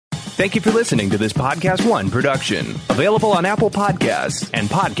Thank you for listening to this Podcast One production. Available on Apple Podcasts and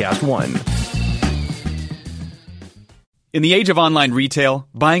Podcast One. In the age of online retail,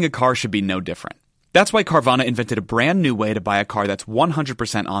 buying a car should be no different. That's why Carvana invented a brand new way to buy a car that's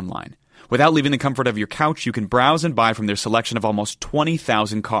 100% online. Without leaving the comfort of your couch, you can browse and buy from their selection of almost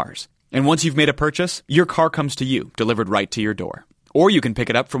 20,000 cars. And once you've made a purchase, your car comes to you, delivered right to your door. Or you can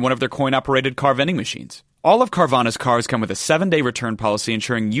pick it up from one of their coin-operated car vending machines. All of Carvana's cars come with a 7-day return policy,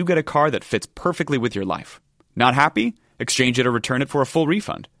 ensuring you get a car that fits perfectly with your life. Not happy? Exchange it or return it for a full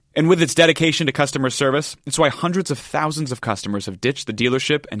refund. And with its dedication to customer service, it's why hundreds of thousands of customers have ditched the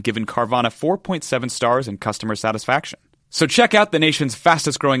dealership and given Carvana 4.7 stars in customer satisfaction. So check out the nation's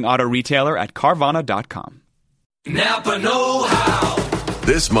fastest-growing auto retailer at Carvana.com. Napa know-how.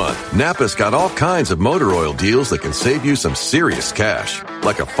 This month, Napa's got all kinds of motor oil deals that can save you some serious cash.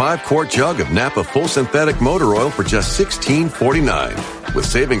 Like a 5-quart jug of Napa full synthetic motor oil for just $16.49. With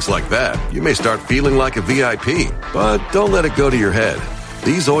savings like that, you may start feeling like a VIP. But don't let it go to your head.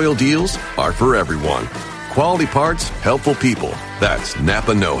 These oil deals are for everyone. Quality parts, helpful people. That's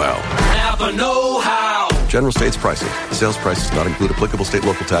Napa know-how. Napa know-how. General States pricing. Sales prices not include applicable state,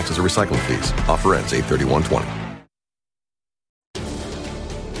 local taxes, or recycling fees. Offer ends 8/31/20.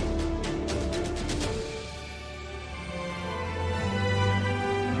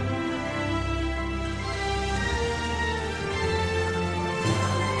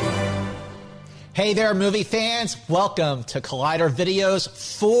 Hey there, movie fans. Welcome to Collider Videos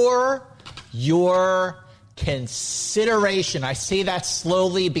for your consideration. I say that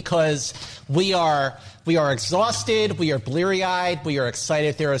slowly because we are exhausted, we are bleary-eyed, we are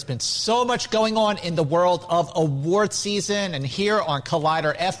excited. There has been so much going on in the world of award season, and here on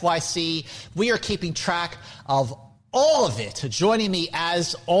Collider FYC, we are keeping track of all of it. Joining me,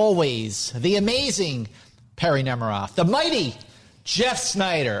 as always, the amazing Perry Nemiroff, the mighty Jeff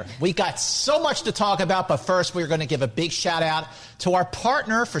Snyder. We got so much to talk about, but first we're going to give a big shout out to our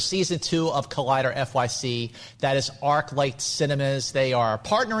partner for Season 2 of Collider FYC. That is ArcLight Cinemas. They are our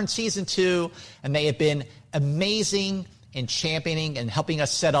partner in Season 2, and they have been amazing in championing and helping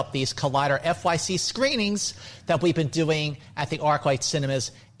us set up these Collider FYC screenings that we've been doing at the ArcLight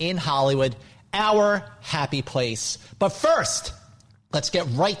Cinemas in Hollywood, our happy place. But first, let's get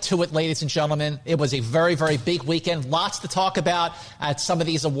right to it, ladies and gentlemen. It was a very, very big weekend. Lots to talk about at some of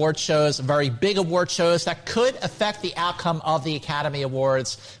these award shows, very big award shows that could affect the outcome of the Academy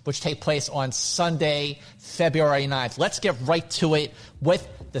Awards, which take place on Sunday, February 9th. Let's get right to it with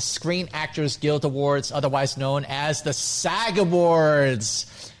the Screen Actors Guild Awards, otherwise known as the SAG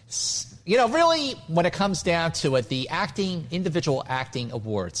Awards. You know, really, when it comes down to it, the individual acting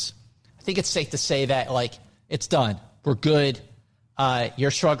awards, I think it's safe to say that, like, it's done. We're good. You're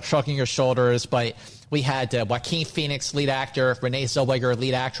shrugging your shoulders, but we had Joaquin Phoenix, lead actor, Renee Zellweger,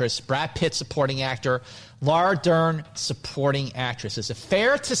 lead actress, Brad Pitt, supporting actor, Laura Dern, supporting actress. Is it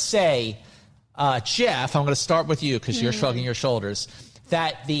fair to say, Jeff, I'm going to start with you because you're shrugging your shoulders,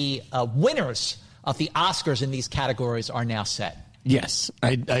 that the winners of the Oscars in these categories are now set? Yes,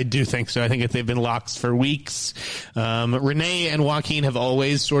 I do think so. I think if they've been locked for weeks. Renee and Joaquin have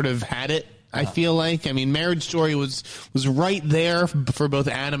always sort of had it. I feel like, I mean, Marriage Story was right there for both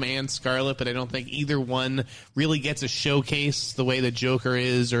Adam and Scarlett, but I don't think either one really gets a showcase the way that Joker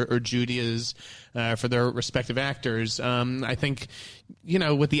is or Judy is for their respective actors. I think, you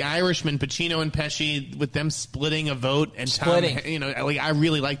know, with The Irishman, Pacino and Pesci, with them splitting a vote, and Tom, you know, like, I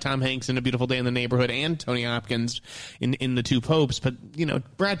really like Tom Hanks in A Beautiful Day in the Neighborhood and Tony Hopkins in The Two Popes, but, you know,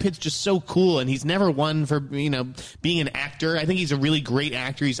 Brad Pitt's just so cool, and he's never won for, you know, being an actor. I think he's a really great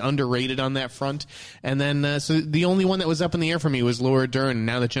actor. He's underrated on that front. And then, so the only one that was up in the air for me was Laura Dern.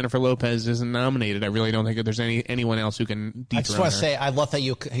 Now that Jennifer Lopez isn't nominated, I really don't think that there's anyone else who can dethrone her. I just want to say, I love that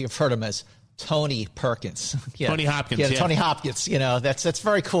you've heard him as Tony Perkins. Tony Hopkins. Yeah, Tony Hopkins. You know, that's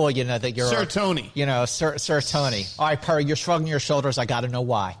very cool, you know, that you're Sir Tony. You know, Sir Tony. All right, Perry, you're shrugging your shoulders. I got to know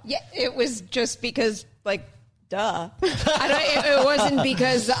why. Yeah, it was just because, like, duh. It wasn't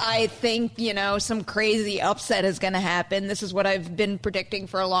because I think, you know, some crazy upset is going to happen. This is what I've been predicting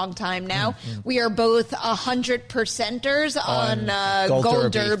for a long time now. We are both 100%ers on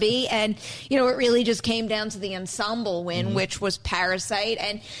Gold Derby. And, you know, it really just came down to the ensemble win, which was Parasite.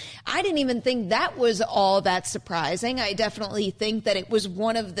 And I didn't even think that was all that surprising. I definitely think that it was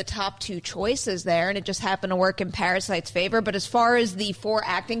one of the top two choices there, and it just happened to work in Parasite's favor. But as far as the 4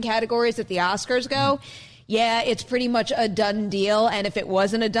 acting categories at the Oscars go, yeah, it's pretty much a done deal. And if it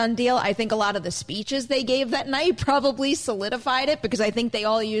wasn't a done deal, I think a lot of the speeches they gave that night probably solidified it, because I think they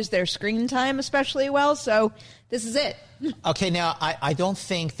all used their screen time especially well. So This is it. Okay, now, I don't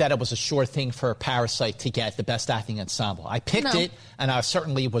think that it was a sure thing for Parasite to get the Best Acting Ensemble. I picked it, and I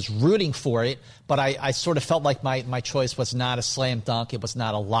certainly was rooting for it, but I sort of felt like my choice was not a slam dunk. It was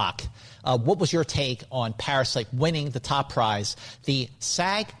not a lock. What was your take on Parasite winning the top prize? The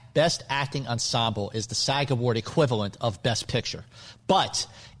SAG Best Acting Ensemble is the SAG Award equivalent of Best Picture. But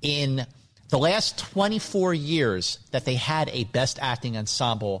in the last 24 years that they had a Best Acting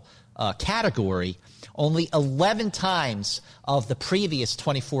Ensemble category, only 11 times of the previous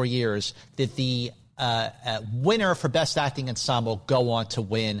 24 years did the winner for Best Acting Ensemble go on to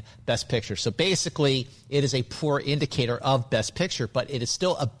win Best Picture. So basically, it is a poor indicator of Best Picture, but it is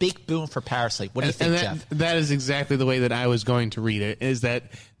still a big boon for Parasite. What do you think, Jeff? That is exactly the way that I was going to read it, is that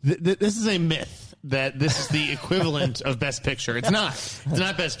this is a myth that this is the equivalent of Best Picture. It's not. It's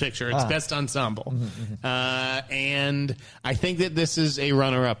not Best Picture. It's Best Ensemble. And I think that this is a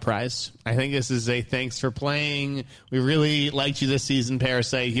runner-up prize. I think this is a thanks for playing. We really liked you this season,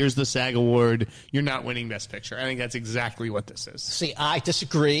 Parasite. Here's the SAG Award. You're not winning Best Picture. I think that's exactly what this is. See, I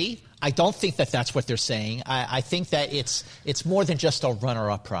disagree. I don't think that that's what they're saying. I think that it's more than just a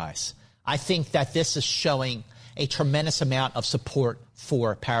runner-up prize. I think that this is showing a tremendous amount of support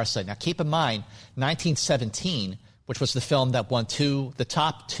for Parasite. Now, keep in mind, 1917, which was the film that won the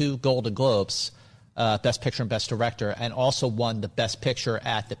top two Golden Globes, Best Picture and Best Director, and also won the Best Picture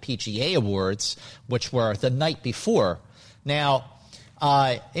at the PGA Awards, which were the night before. Now,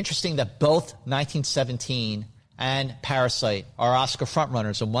 interesting that both 1917 and Parasite are Oscar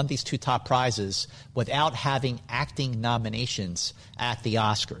frontrunners and won these two top prizes without having acting nominations at the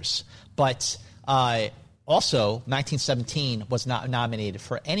Oscars. But also, 1917 was not nominated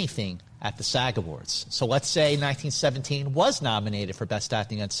for anything at the SAG Awards. So let's say 1917 was nominated for Best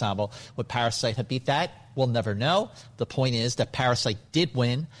Acting Ensemble. Would Parasite have beat that? We'll never know. The point is that Parasite did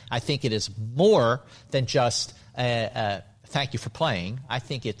win. I think it is more than just thank you for playing. I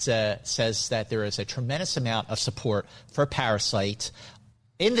think it says that there is a tremendous amount of support for Parasite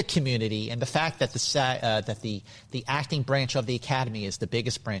in the community, and the fact that the acting branch of the Academy is the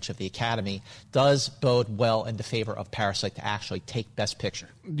biggest branch of the Academy does bode well in the favor of Parasite to actually take Best Picture.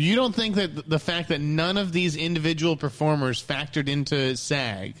 You don't think that the fact that none of these individual performers factored into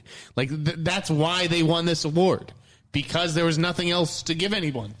SAG, like that's why they won this award? Because there was nothing else to give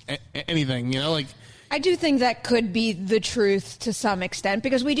anyone anything, like. I do think that could be the truth to some extent,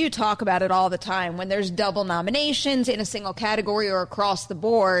 because we do talk about it all the time. When there's double nominations in a single category or across the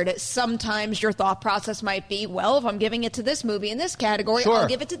board, sometimes your thought process might be, well, if I'm giving it to this movie in this category, I'll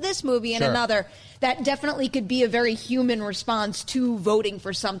give it to this movie in another. That definitely could be a very human response to voting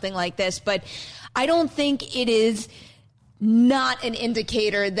for something like this. But I don't think it is not an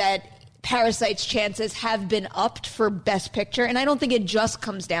indicator that Parasite's chances have been upped for Best Picture, and I don't think it just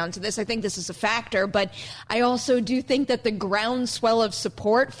comes down to this. I think this is a factor, but I also do think that the groundswell of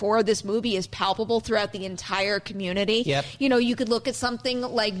support for this movie is palpable throughout the entire community. Yep. You could look at something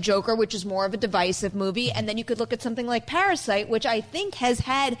like Joker, which is more of a divisive movie, and then you could look at something like Parasite, which I think has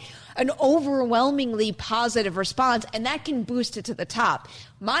had an overwhelmingly positive response, and that can boost it to the top.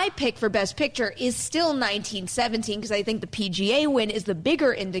 My pick for Best Picture is still 1917, because I think the PGA win is the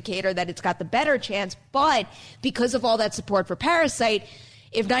bigger indicator that it's got the better chance, but because of all that support for Parasite,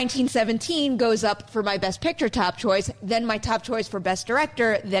 if 1917 goes up for my Best Picture top choice, then my top choice for Best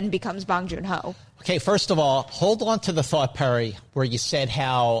Director then becomes Bong Joon-ho. Okay, first of all, hold on to the thought, Perry, where you said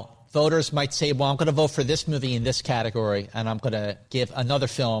how voters might say, well, I'm going to vote for this movie in this category, and I'm going to give another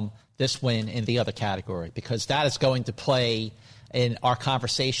film this win in the other category, because that is going to play in our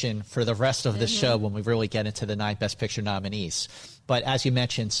conversation for the rest of this show when we really get into the 9 Best Picture nominees. But as you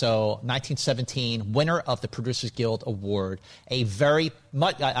mentioned, so 1917, winner of the Producers Guild Award, a very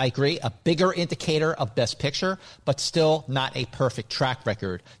much, I agree, a bigger indicator of Best Picture, but still not a perfect track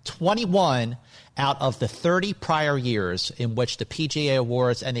record. 21 out of the 30 prior years in which the PGA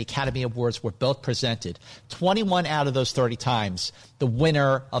Awards and the Academy Awards were both presented, 21 out of those 30 times, the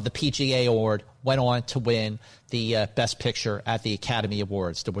winner of the PGA Award went on to win the Best Picture at the Academy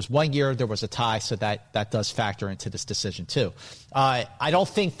Awards. There was one year there was a tie, so that does factor into this decision too. I don't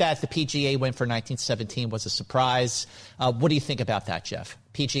think that the PGA win for 1917 was a surprise. What do you think about that, Jeff?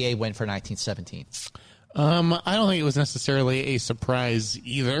 PGA win for 1917. I don't think it was necessarily a surprise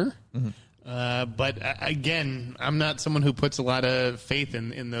either. But again, I'm not someone who puts a lot of faith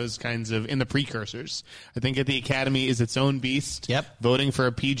in those kinds of, in the precursors. I think that the Academy is its own beast. Yep. Voting for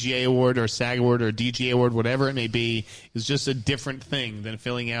a PGA award or SAG award or DGA award, whatever it may be, is just a different thing than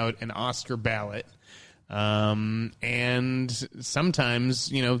filling out an Oscar ballot. And sometimes,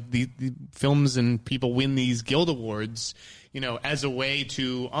 the films and people win these Guild Awards, as a way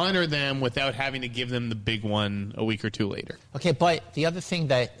to honor them without having to give them the big one a week or two later. Okay, but the other thing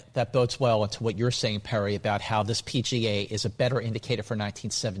that bodes well into what you're saying, Perry, about how this PGA is a better indicator for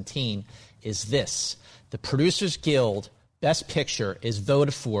 1917 is this. The Producers Guild Best Picture is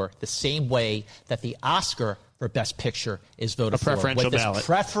voted for the same way that the Oscar for Best Picture is voted for. Preferential ballot.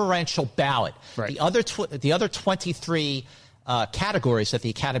 Preferential ballot. Right. The other 23 categories at the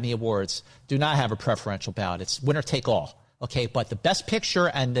Academy Awards do not have a preferential ballot. It's winner take all. Okay, but the Best Picture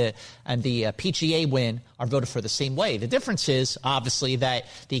and the PGA win are voted for the same way. The difference is, obviously, that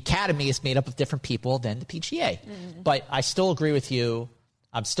the Academy is made up of different people than the PGA. Mm-hmm. But I still agree with you.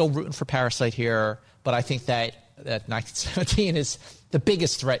 I'm still rooting for Parasite here, but I think that 1917 is the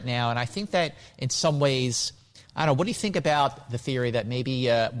biggest threat now. And I think that in some ways, I don't know, what do you think about the theory that maybe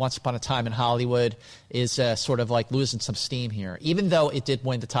Once Upon a Time in Hollywood is sort of like losing some steam here? Even though it did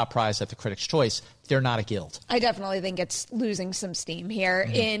win the top prize at the Critics' Choice, they're not a guild. I definitely think it's losing some steam here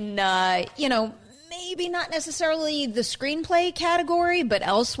in, maybe not necessarily the screenplay category, but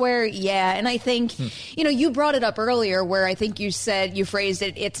elsewhere, yeah. And I think, you brought it up earlier where I think you phrased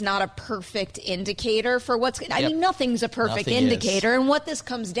it, it's not a perfect indicator for what's, I mean, nothing's a perfect indicator. And what this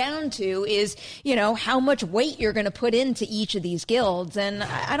comes down to is, how much weight you're going to put into each of these guilds. And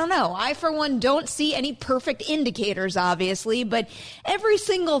I don't know. I, for one, don't see any perfect indicators, obviously, but every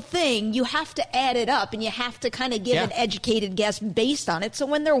single thing, you have to add it up and you have to kind of give an educated guess based on it. So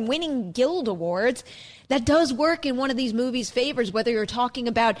when they're winning guild awards, that does work in one of these movies' favors, whether you're talking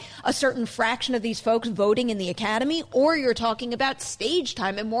about a certain fraction of these folks voting in the Academy or you're talking about stage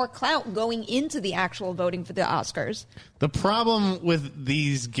time and more clout going into the actual voting for the Oscars. The problem with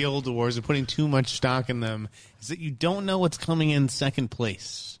these Guild Awards and putting too much stock in them is that you don't know what's coming in second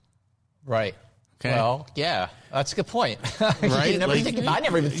place. Right. Okay. Well, yeah, that's a good point. Right? I never even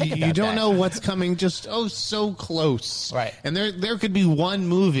think about you don't know what's coming just so close. Right. And there could be one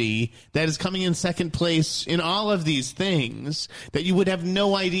movie that is coming in second place in all of these things that you would have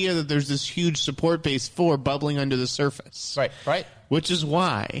no idea that there's this huge support base for bubbling under the surface. Right. Which is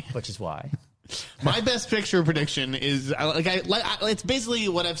why. My Best Picture prediction is it's basically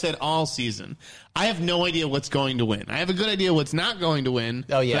what I've said all season. I have no idea what's going to win. I have a good idea what's not going to win.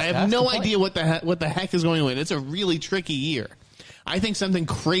 Oh yeah, but I have no idea what the heck is going to win. It's a really tricky year. I think something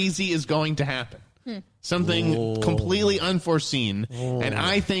crazy is going to happen. Something completely unforeseen. And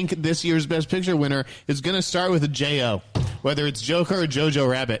I think this year's Best Picture winner is going to start with a J.O., whether it's Joker or Jojo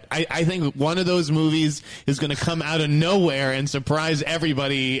Rabbit. I think one of those movies is going to come out of nowhere and surprise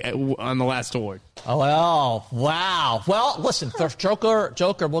everybody on the last award. Oh, well, wow. Well, listen, for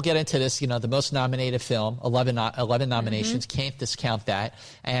Joker, we'll get into this, the most nominated film, 11 nominations, can't discount that.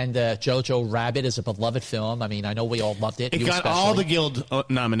 And Jojo Rabbit is a beloved film. I mean, I know we all loved it. It got all the Guild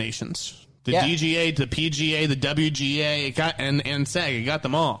nominations. The DGA, the PGA, the WGA, it got and SAG, it got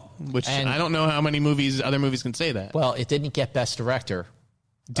them all. Which I don't know how many other movies can say that. Well, it didn't get Best Director.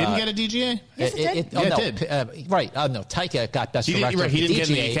 Didn't get a DGA? Yes, it did. It did. Right. No, Taika got Best Director. He didn't get it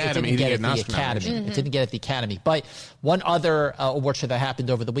in the Academy. It didn't get it at the Academy. It didn't get it at the Academy. But one other award show that happened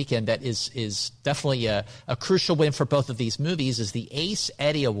over the weekend that is definitely a crucial win for both of these movies is the Ace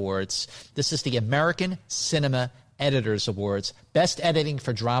Eddie Awards. This is the American Cinema Editors Awards. Best editing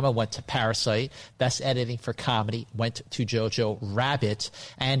for drama went to Parasite. Best editing for comedy went to Jojo Rabbit.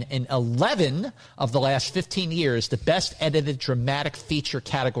 And in 11 of the last 15 years, the best edited dramatic feature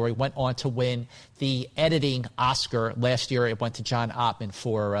category went on to win the editing Oscar. Last year, it went to John Ottman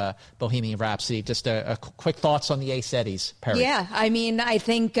for Bohemian Rhapsody. Just a quick thoughts on the Ace Eddies, Perry. Yeah, I mean, I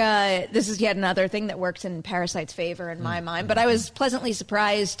think this is yet another thing that works in Parasite's favor in my mind. But I was pleasantly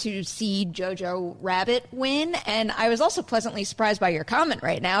surprised to see Jojo Rabbit win. And I was also pleasantly surprised by your comment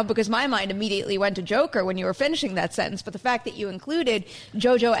right now because my mind immediately went to Joker when you were finishing that sentence. But the fact that you included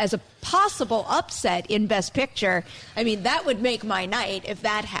Jojo as a possible upset in Best Picture, I mean, that would make my night if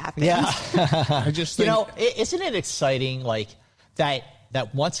that happened. Yeah. I just think, isn't it exciting like that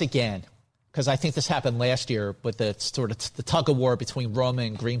once again, because I think this happened last year with the sort of the tug of war between Roma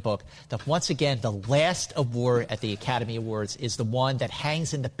and Green Book, that once again the last award at the Academy Awards is the one that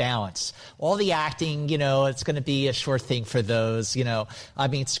hangs in the balance. All the acting, it's going to be a short thing for those, I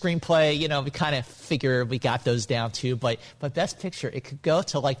mean, screenplay, we kind of figure we got those down too, but Best Picture, it could go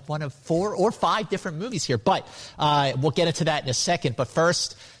to like one of 4 or 5 different movies here, but we'll get into that in a second. But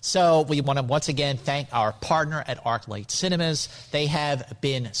first, so we want to once again thank our partner at ArcLight Cinemas. They have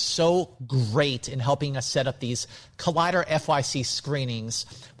been so great great in helping us set up these Collider FYC screenings,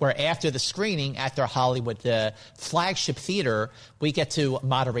 where after the screening at their Hollywood flagship theater, we get to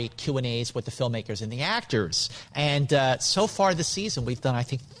moderate Q&As with the filmmakers and the actors. And so far this season, we've done, I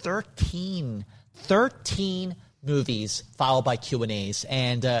think, 13 movies followed by Q&As.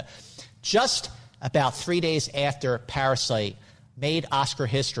 And just about 3 days after Parasite made Oscar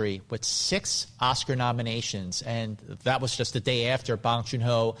history with 6 Oscar nominations, and that was just the day after Bong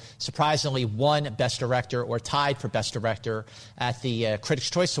Joon-ho surprisingly won Best Director, or tied for Best Director, at the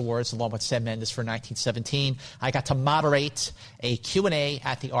Critics' Choice Awards along with Sam Mendes for 1917. I got to moderate a Q&A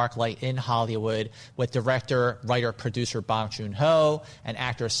at the ArcLight in Hollywood with director, writer, producer Bong Joon-ho, and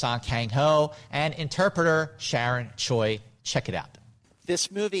actor Song Kang-ho, and interpreter Sharon Choi. Check it out. This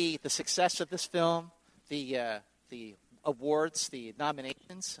movie, the success of this film, the awards, the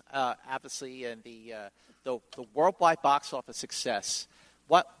nominations, obviously, and the worldwide box office success.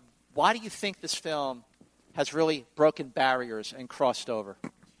 Why do you think this film has really broken barriers and crossed over?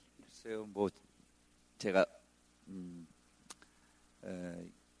 글쎄요, 제가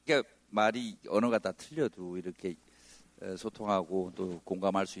그러니까 말이 언어가 다 틀려도 이렇게 소통하고 또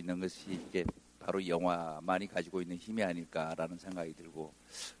공감할 수 있는 것이 이게 바로 영화만이 가지고 있는 힘이 아닐까라는 생각이 들고,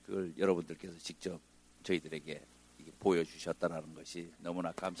 그걸 여러분들께서 직접 저희들에게 보여주셨다는 것이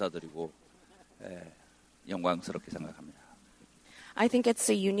너무나 감사드리고 영광스럽게 생각합니다. I think it's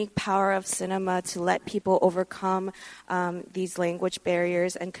the unique power of cinema to let people overcome these language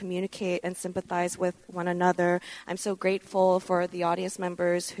barriers and communicate and sympathize with one another. I'm so grateful for the audience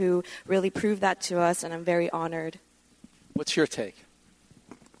members who really proved that to us, and I'm very honored. What's your take?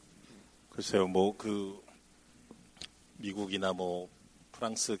 글쎄요, 미국이나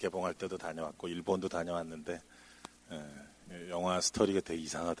프랑스 개봉할 때도 다녀왔고 일본도 다녀왔는데 영화 스토리가 되게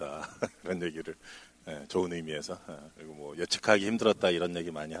이상하다 그런 얘기를 좋은 의미에서 그리고 예측하기 힘들었다 이런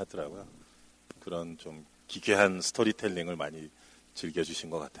얘기 많이 하더라고요. 그런 좀 기괴한 스토리텔링을 많이 즐겨주신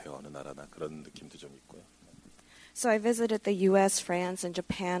것 같아요. 어느 나라나 그런 느낌도 좀 있고요. So I visited the U.S., France, and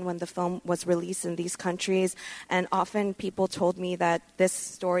Japan when the film was released in these countries, and often people told me that this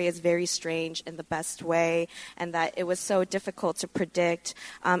story is very strange in the best way, and that it was so difficult to predict.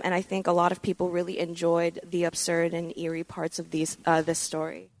 And I think a lot of people really enjoyed the absurd and eerie parts of this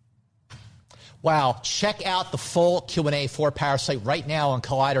story. Wow, check out the full Q&A for Parasite right now on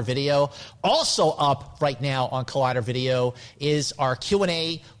Collider Video. Also up right now on Collider Video is our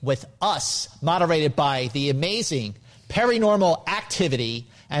Q&A with us, moderated by the amazing Paranormal Activity,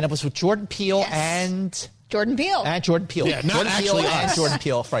 and it was with Jordan Peele and... Jordan Peele. And Jordan Peele. Yeah, not Jordan actually Peele us. and Jordan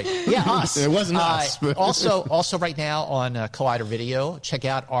Peele, right. Yeah, us. It wasn't us. Also right now on Collider Video, check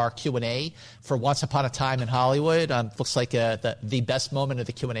out our Q&A for Once Upon a Time in Hollywood. Looks like the best moment of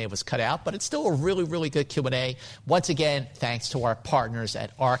the Q&A was cut out, but it's still a really, really good Q&A. Once again, thanks to our partners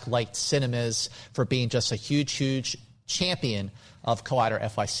at ArcLight Cinemas for being just a huge, huge champion of Collider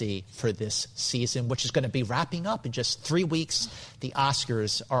FYC for this season, which is going to be wrapping up in just 3 weeks. The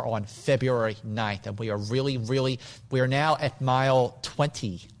Oscars are on February 9th, and we are now at mile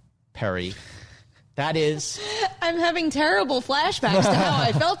 20, Perry. That is... I'm having terrible flashbacks to how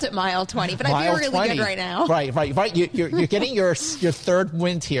I felt at mile 20, but I feel really 20. good right now. Right. You're getting your third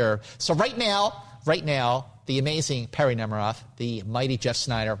wind here. So right now, the amazing Perry Nemiroff, the mighty Jeff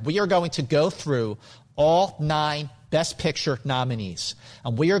Snyder, we are going to go through all 9 Best Picture nominees.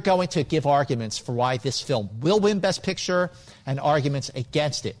 And we are going to give arguments for why this film will win Best Picture and arguments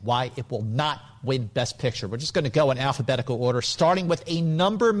against it, why it will not win Best Picture. We're just going to go in alphabetical order, starting with a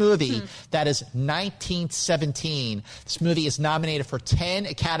number movie that is 1917. This movie is nominated for 10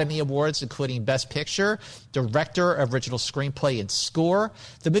 Academy Awards, including Best Picture, Director, Original Screenplay, and Score.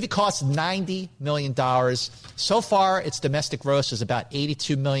 The movie costs $90 million. So far, its domestic gross is about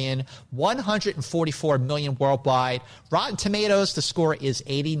 $82 million, $144 million worldwide. Rotten Tomatoes, the score is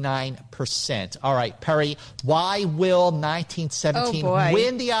 89%. All right, Perry, why will 1917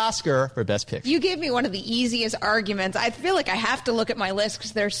 win the Oscar for Best Picture? You gave me one of the easiest arguments. I feel like I have to look at my list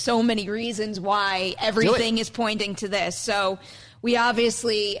because there's so many reasons why everything is pointing to this. So we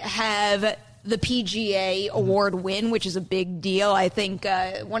obviously have the PGA award win, which is a big deal. I think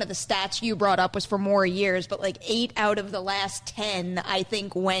one of the stats you brought up was for more years, but like 8 out of the last 10, I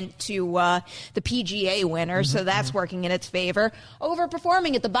think, went to the PGA winner. So that's working in its favor.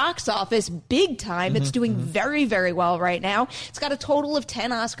 Overperforming at the box office big time. It's doing very, very well right now. It's got a total of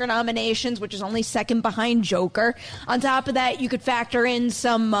 10 Oscar nominations, which is only second behind Joker. On top of that, you could factor in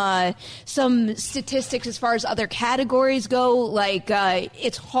some statistics as far as other categories go. Like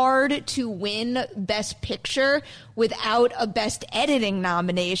it's hard to win Best Picture without a Best Editing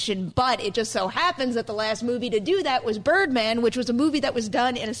nomination. But it just so happens that the last movie to do that was Birdman, which was a movie that was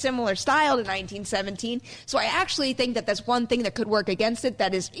done in a similar style to 1917. So I actually think that that's one thing that could work against it.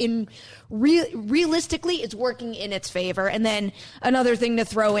 That is, realistically, it's working in its favor. And then another thing to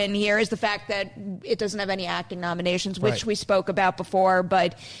throw in here is the fact that it doesn't have any acting nominations, which we spoke about before.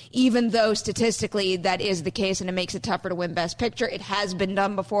 But even though statistically that is the case and it makes it tougher to win Best Picture, it has been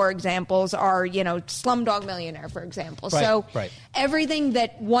done before. Examples are, Slumdog Millionaire, for example. So everything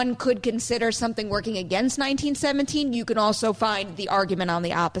that one could consider something working against 1917, you can also find the argument on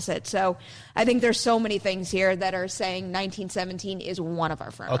the opposite. So I think there's so many things here that are saying 1917 is one of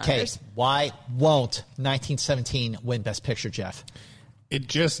our frontrunners. Okay, why won't 1917 win Best Picture, Jeff? It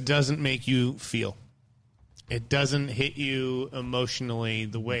just doesn't make you feel. It doesn't hit you emotionally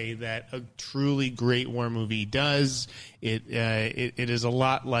the way that a truly great war movie does. It is a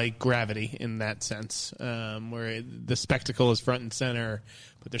lot like Gravity in that sense, where the spectacle is front and center,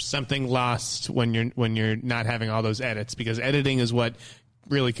 but there's something lost when you're not having all those edits, because editing is what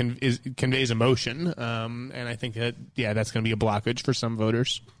really conveys emotion, and I think that that's going to be a blockage for some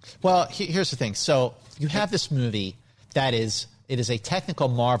voters. Well, here's the thing. So you have this movie that is. It is a technical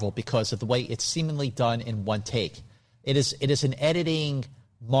marvel because of the way it's seemingly done in one take. It is an editing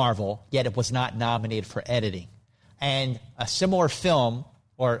marvel, yet it was not nominated for editing. And a similar film,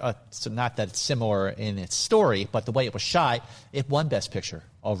 so not that it's similar in its story, but the way it was shot, it won Best Picture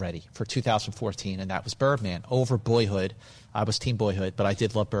already for 2014, and that was Birdman over Boyhood. I was Team Boyhood, but I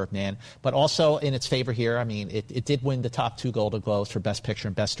did love Birdman. But also in its favor here, I mean, it did win the top 2 Golden Globes for Best Picture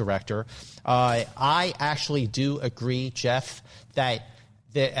and Best Director. I actually do agree, Jeff, that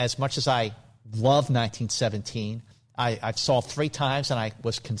as much as I love 1917, I saw it 3 times and I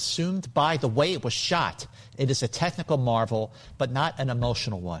was consumed by the way it was shot. It is a technical marvel, but not an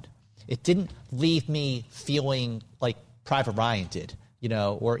emotional one. It didn't leave me feeling like Private Ryan did,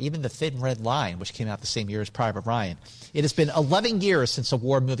 or even The Thin Red Line, which came out the same year as Private Ryan. It has been 11 years since a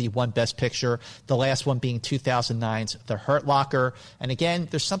war movie won Best Picture, the last one being 2009's The Hurt Locker. And again,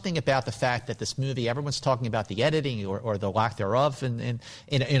 there's something about the fact that this movie, everyone's talking about the editing or the lack thereof in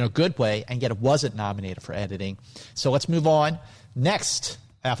a good way, and yet it wasn't nominated for editing. So let's move on. Next,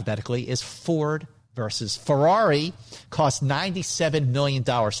 alphabetically, is Ford versus Ferrari. Cost $97 million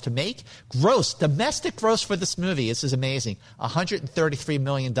to make. Domestic gross for this movie, this is amazing, $133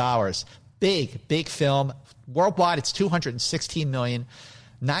 million. Big film. Worldwide, it's $216 million.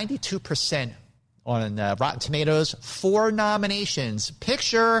 92% on Rotten Tomatoes. 4 nominations: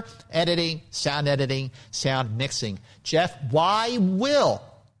 picture, editing, sound mixing. Jeff, why will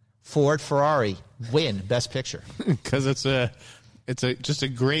Ford Ferrari win Best Picture? Because it's just a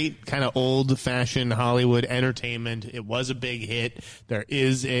great kind of old-fashioned Hollywood entertainment. It was a big hit. There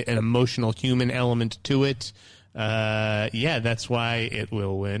is an emotional human element to it. That's why it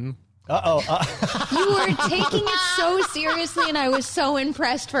will win. You were taking it so seriously, and I was so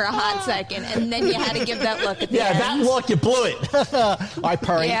impressed for a hot second, and then you had to give that look at the end. That look, you blew it. All right,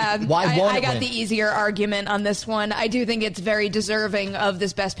 Perry, why won't I got the easier argument on this one. I do think it's very deserving of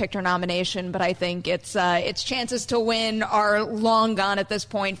this Best Picture nomination, but I think its chances to win are long gone at this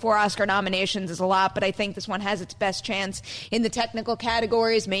point. 4 Oscar nominations is a lot, but I think this one has its best chance in the technical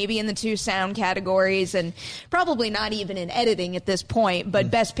categories, maybe in the 2 sound categories, and probably not even in editing at this point,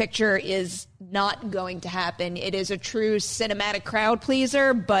 but Best Picture is not going to happen. It is a true cinematic crowd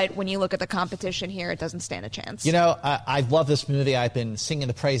pleaser, but when you look at the competition here, it doesn't stand a chance. I love this movie. I've been singing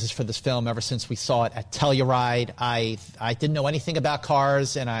the praises for this film ever since we saw it at Telluride. I didn't know anything about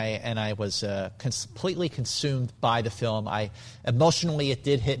cars, and I was completely consumed by the film. Emotionally, it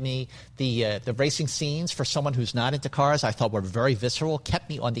did hit me. The racing scenes, for someone who's not into cars, I thought were very visceral, kept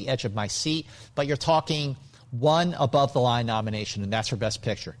me on the edge of my seat. But you're talking 1 above-the-line nomination, and that's for Best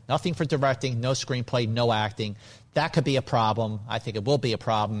Picture. Nothing for directing, no screenplay, no acting. That could be a problem. I think it will be a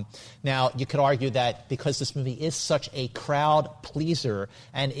problem. Now, you could argue that because this movie is such a crowd pleaser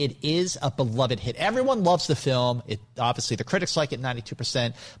and it is a beloved hit. Everyone loves the film. Obviously, the critics like it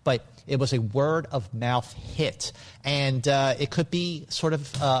 92%, but it was a word-of-mouth hit. And it could be sort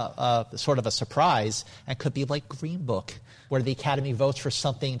of a surprise, and could be like Green Book, where the Academy votes for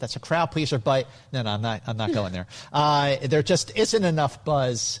something that's a crowd pleaser, but no, I'm not going there. There just isn't enough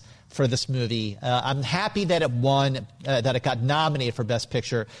buzz for this movie. I'm happy that it won, that it got nominated for Best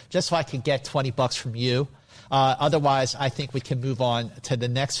Picture, just so I could get $20 from you. Otherwise, I think we can move on to the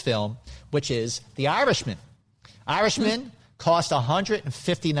next film, which is The Irishman. Irishman cost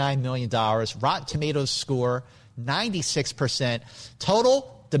 $159 million. Rotten Tomatoes score, 96%.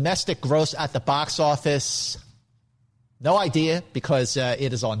 Total domestic gross at the box office, No idea, because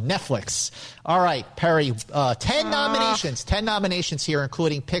it is on Netflix. All right, Perry, 10 nominations. 10 nominations here,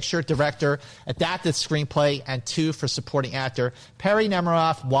 including picture, director, adapted screenplay, and 2 for supporting actor. Perry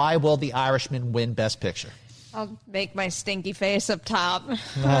Nemiroff, why will The Irishman win Best Picture? I'll make my stinky face up top.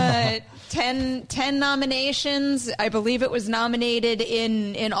 10 nominations. I believe it was nominated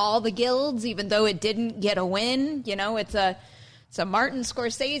in all the guilds, even though it didn't get a win. You know, it's a Martin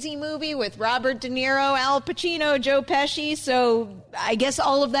Scorsese movie with Robert De Niro, Al Pacino, Joe Pesci. So I guess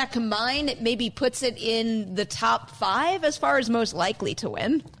all of that combined, it maybe puts it in the top 5 as far as most likely to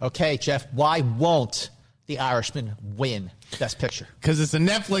win. Okay, Jeff, why won't The Irishman win Best Picture? Because it's a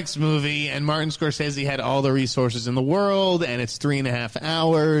Netflix movie, and Martin Scorsese had all the resources in the world, and it's 3.5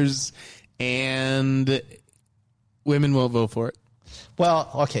 hours, and women won't vote for it. Well,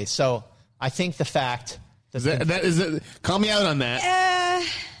 okay, so I think the fact... call me out on that.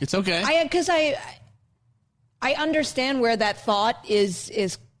 It's okay. Because I understand where that thought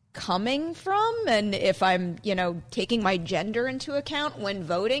is coming from, and if I'm, taking my gender into account when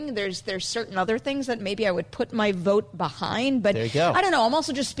voting, there's certain other things that maybe I would put my vote behind. But there you go. I don't know. I'm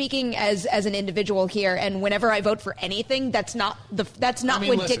also just speaking as an individual here, and whenever I vote for anything, that's not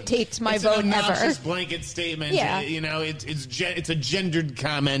what dictates my vote ever. It's an ever. obnoxious blanket statement. Yeah. It's a gendered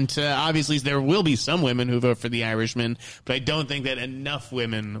comment. Obviously, there will be some women who vote for The Irishman, but I don't think that enough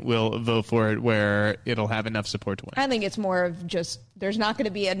women will vote for it where it'll have enough support to win. I think it's more of just there's not going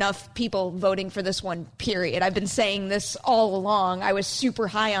to be enough people voting for this one, period. I've been saying this all along. I was super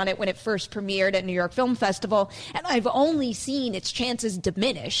high on it when it first premiered at New York Film Festival, and I've only seen its chances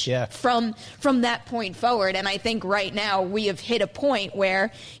diminish from that point forward. And I think right now we have hit a point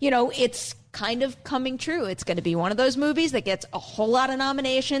where, it's kind of coming true. It's going to be one of those movies that gets a whole lot of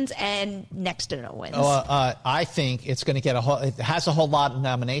nominations and next to no wins. I think it's going to get it has a whole lot of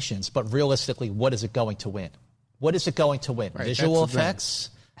nominations, but realistically, what is it going to win? What is it going to win? Right, visual effects?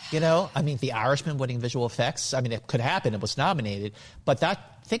 The Irishman winning visual effects. I mean, it could happen. It was nominated. But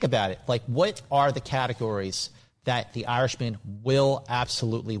think about it. Like, what are the categories that The Irishman will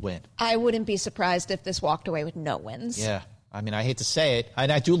absolutely win? I wouldn't be surprised if this walked away with no wins. Yeah. I mean, I hate to say it,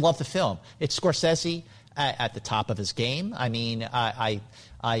 and I do love the film. It's Scorsese at the top of his game. I mean, I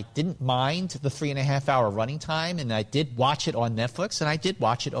didn't mind the 3.5 hour running time, and I did watch it on Netflix, and I did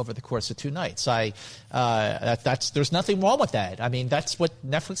watch it over the course of 2 nights. There's nothing wrong with that. I mean, that's what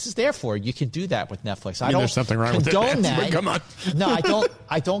Netflix is there for. You can do that with Netflix. I don't there's something wrong with it. That. Come on. No,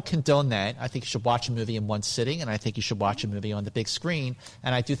 I don't condone that. I think you should watch a movie in one sitting, and I think you should watch a movie on the big screen.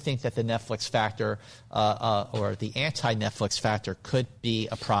 And I do think that the Netflix factor or the anti-Netflix factor could be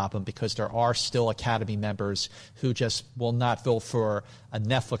a problem, because there are still Academy members who just will not vote for a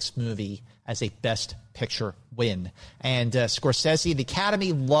Netflix movie as a Best Picture win. And Scorsese, the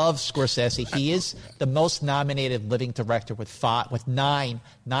Academy loves Scorsese. He is the most nominated living director with 9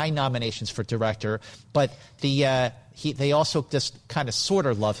 nominations for director. But they also just kind of sort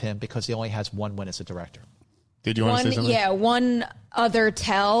of love him because he only has 1 win as a director. Did you want to say something? Yeah, one other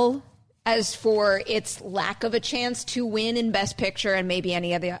tell. As for its lack of a chance to win in Best Picture and maybe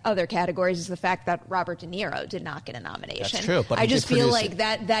any of the other categories is the fact that Robert De Niro did not get a nomination. That's true. But I just feel like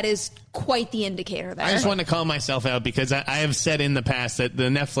that is quite the indicator there. I just want to call myself out because I have said in the past that the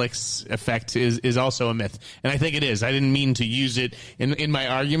Netflix effect is also a myth. And I think it is. I didn't mean to use it in my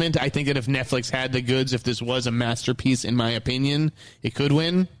argument. I think that if Netflix had the goods, if this was a masterpiece, in my opinion, it could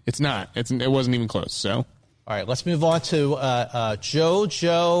win. It's not. It wasn't even close. So. All right, let's move on to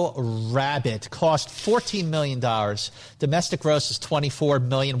Jojo Rabbit. Cost $14 million. Domestic gross is $24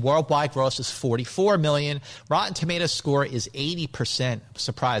 million. Worldwide gross is $44 million. Rotten Tomatoes score is 80%.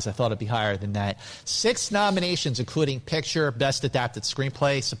 Surprised, I thought it'd be higher than that. 6 nominations, including picture, best adapted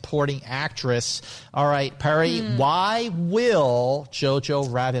screenplay, supporting actress. All right, Perry, why will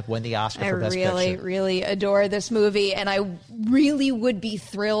Jojo Rabbit win the Oscar for Best Picture? I really adore this movie, and I really would be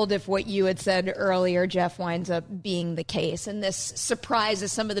thrilled if what you had said earlier, Jeff, winds up being the case. And this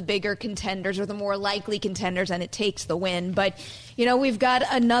surprises some of the bigger contenders or the more likely contenders, and it takes the win. But, we've got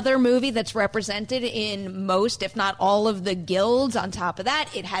another movie that's represented in most, if not all, of the guilds. On top of that,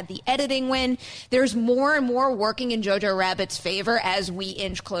 it had the editing win. There's more and more working in Jojo Rabbit's favor as we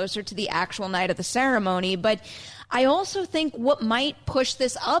inch closer to the actual night of the ceremony. But I also think what might push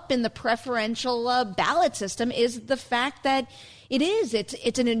this up in the preferential ballot system is the fact that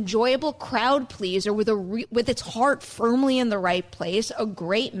it's an enjoyable crowd pleaser with its heart firmly in the right place, a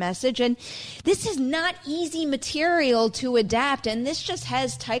great message, and this is not easy material to adapt, and this just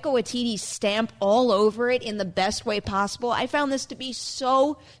has Taika Waititi's stamp all over it in the best way possible. I found this to be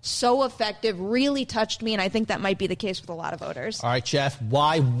so effective, really touched me, and I think that might be the case with a lot of voters. All right, Jeff,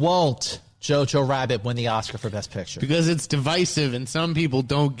 why won't Jojo Rabbit win the Oscar for Best Picture? Because it's divisive and some people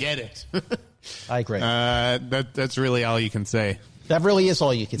don't get it. I agree. That's really all you can say. That really is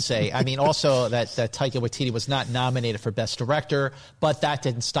all you can say. I mean, also that Taika Waititi was not nominated for Best Director, but that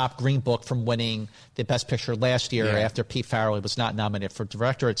didn't stop Green Book from winning the Best Picture last year after Pete Farrelly was not nominated for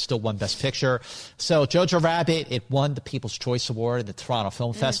Director. It still won Best Picture. So Jojo Rabbit, it won the People's Choice Award at the Toronto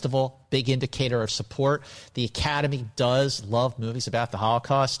Film Festival. Big indicator of support. The Academy does love movies about the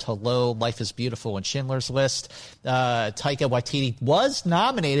Holocaust. Hello, Life is Beautiful, and Schindler's List. Taika Waititi was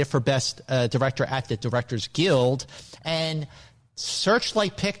nominated for Best Director at the Directors Guild, and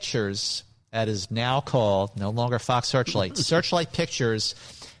Searchlight Pictures, that is now called, no longer Fox Searchlight, Searchlight Pictures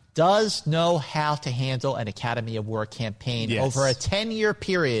does know how to handle an Academy Award campaign. Over a 10-year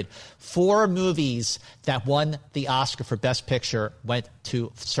period. 4 movies that won the Oscar for Best Picture went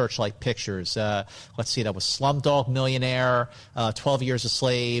to Searchlight Pictures. Let's see, that was Slumdog Millionaire, 12 Years a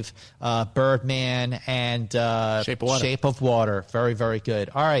Slave, Birdman, and Shape of Water. Very, very good.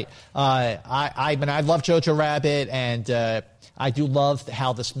 All right. I love Jojo Rabbit, and I do love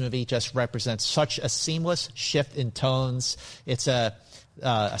how this movie just represents such a seamless shift in tones. It's a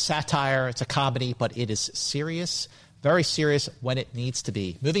satire, it's a comedy, but it is serious, very serious when it needs to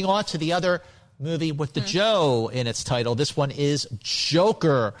be. Moving on to the other movie with the Joe in its title. This one is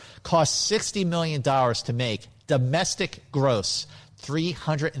Joker. Cost $60 million to make. Domestic gross,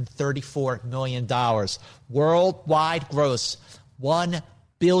 $334 million. Worldwide gross, $1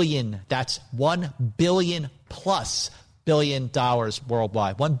 billion. That's $1 billion plus $1 billion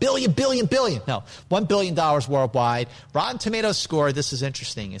worldwide. $1 billion. No, $1 billion worldwide. Rotten Tomatoes score, this is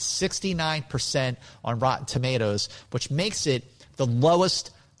interesting, is 69% on Rotten Tomatoes, which makes it the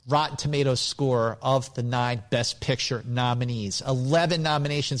lowest Rotten Tomatoes score of the 9 Best Picture nominees. 11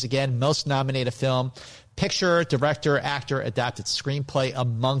 nominations, again, most nominated film. Picture, director, actor, adapted screenplay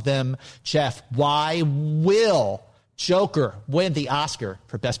among them. Jeff, why will Joker win the Oscar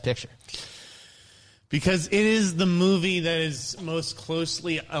for Best Picture? Because it is the movie that is most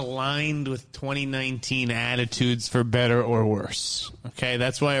closely aligned with 2019 attitudes, for better or worse. Okay,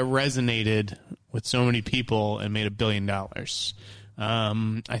 that's why it resonated with so many people and made $1 billion.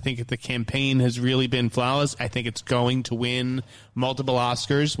 I think the campaign has really been flawless. I think it's going to win multiple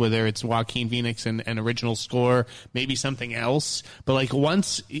Oscars, whether it's Joaquin Phoenix and original score, maybe something else. But like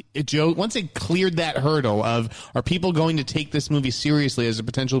once it cleared that hurdle of, are people going to take this movie seriously as a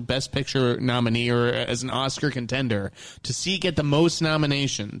potential Best Picture nominee or as an Oscar contender, to see get the most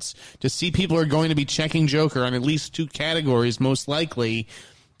nominations, to see people are going to be checking Joker on at least 2 categories, most likely,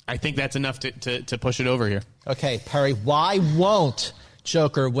 I think that's enough to push it over here. Okay, Perry, why won't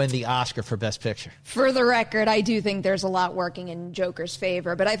Joker win the Oscar for Best Picture? For the record, I do think there's a lot working in Joker's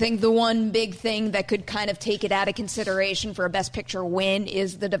favor, but I think the one big thing that could kind of take it out of consideration for a Best Picture win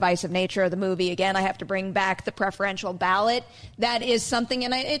is the divisive nature of the movie. Again, I have to bring back the preferential ballot. That is something,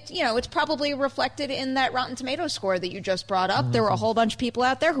 and it's probably reflected in that Rotten Tomatoes score that you just brought up. There were a whole bunch of people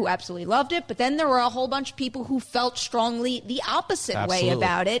out there who absolutely loved it, but then there were a whole bunch of people who felt strongly the opposite way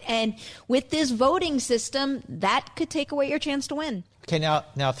about it. And with this voting system, that could take away your chance to win. Okay,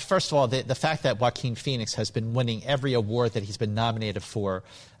 now, first of all, the fact that Joaquin Phoenix has been winning every award that he's been nominated for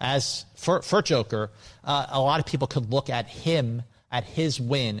Joker, a lot of people could look at his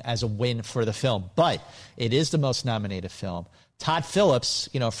win as a win for the film. But it is the most nominated film. Todd Phillips,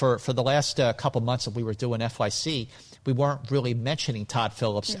 for the last couple months that we were doing FYC, we weren't really mentioning Todd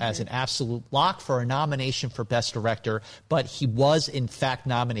Phillips as an absolute lock for a nomination for Best Director, but he was, in fact,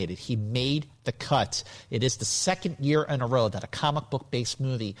 nominated. He made the cut. It is the second year in a row that a comic book-based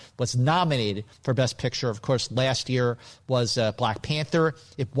movie was nominated for Best Picture. Of course, last year was Black Panther.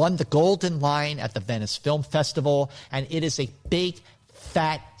 It won the Golden Lion at the Venice Film Festival, and it is a big,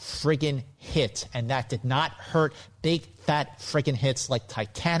 fat friggin' hit, and that did not hurt big, fat friggin' hits like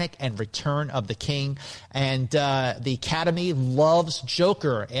Titanic and Return of the King. And the Academy loves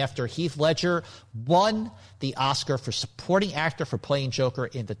Joker after Heath Ledger won the Oscar for supporting actor for playing Joker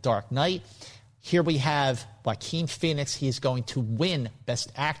in The Dark Knight. Here we have Joaquin Phoenix. He is going to win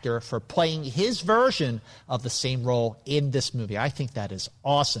Best Actor for playing his version of the same role in this movie. I think that is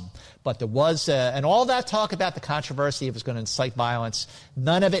awesome. But there was, and all that talk about the controversy, it was going to incite violence.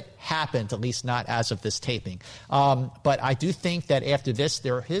 None of it happened, at least not as of this taping. But I do think that after this,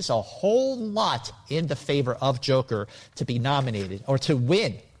 there is a whole lot in the favor of Joker to be nominated, or to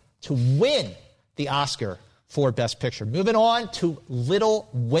win the Oscar for Best Picture. Moving on to Little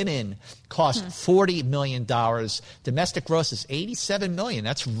Women. Cost $40 million. Domestic gross is $87 million.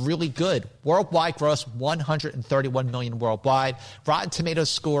 That's really good. Worldwide gross, $131 million worldwide. Rotten Tomatoes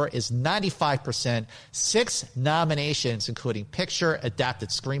score is 95%. 6 nominations, including Picture, Adapted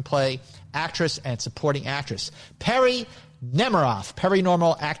Screenplay, Actress, and Supporting Actress. Perry Nemiroff,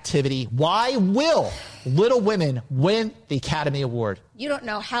 Paranormal Activity. Why will Little Women win the Academy Award? You don't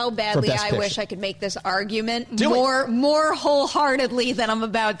know how badly I wish I could make this argument more wholeheartedly than I'm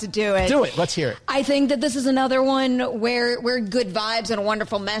about to do it. Do it. Let's hear it. I think that this is another one where good vibes and a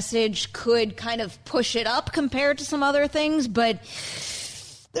wonderful message could kind of push it up compared to some other things, but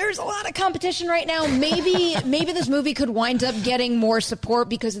there's a lot of competition right now. Maybe this movie could wind up getting more support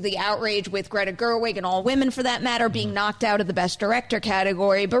because of the outrage with Greta Gerwig and All Women, for that matter, being knocked out of the Best Director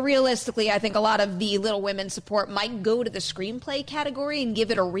category. But realistically, I think a lot of the Little Women support might go to the screenplay category and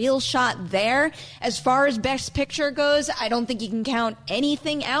give it a real shot there. As far as Best Picture goes, I don't think you can count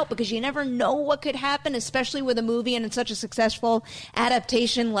anything out because you never know what could happen, especially with a movie and in such a successful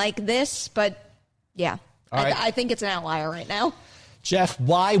adaptation like this. But yeah, I think it's an outlier right now. Jeff,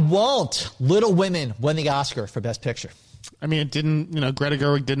 why won't Little Women win the Oscar for Best Picture? I mean, it didn't, Greta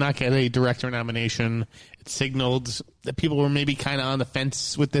Gerwig did not get a director nomination. It signaled that people were maybe kind of on the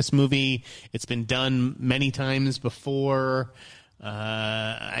fence with this movie. It's been done many times before.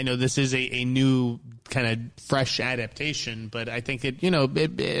 I know this is a new kind of fresh adaptation, but I think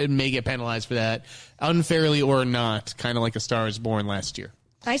it may get penalized for that, unfairly or not, kind of like A Star is Born last year.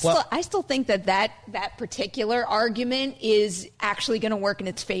 I still think that particular argument is actually going to work in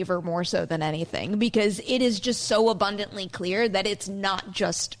its favor more so than anything, because it is just so abundantly clear that it's not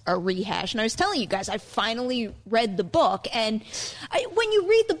just a rehash. And I was telling you guys, I finally read the book, and when you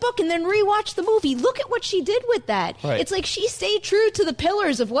read the book and then rewatch the movie, look at what she did with that. Right. It's like she stayed true to the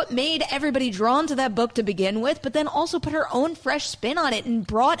pillars of what made everybody drawn to that book to begin with, but then also put her own fresh spin on it and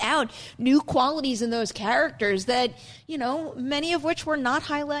brought out new qualities in those characters that, many of which were not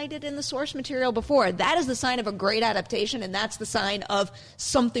highlighted in the source material before. That is the sign of a great adaptation, and that's the sign of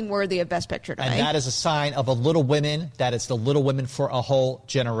something worthy of Best Picture tonight. And that is a sign of a Little Women, that is the Little Women for a whole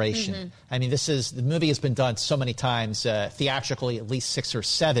generation. Mm-hmm. I mean, the movie has been done so many times, theatrically at least 6 or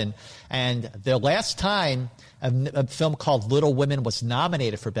 7, and the last time a film called Little Women was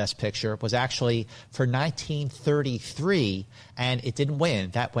nominated for Best Picture was actually for 1933, and it didn't win.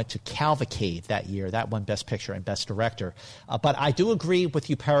 That went to Cavalcade that year. That won Best Picture and Best Director. But I do agree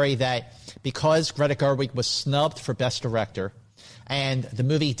with you, Perry, that because Greta Gerwig was snubbed for Best Director and the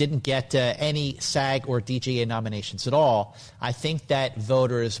movie didn't get any SAG or DGA nominations at all, I think that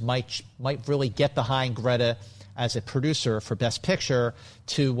voters might really get behind Greta as a producer for Best Picture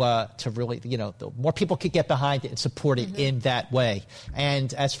to really, the more people could get behind it and support it in that way.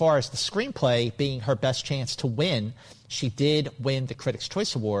 And as far as the screenplay being her best chance to win, she did win the Critics'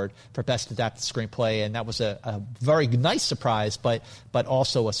 Choice Award for Best Adapted Screenplay, and that was a very nice surprise, but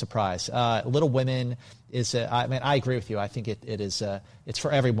also a surprise. Little Women is, I agree with you. I think it's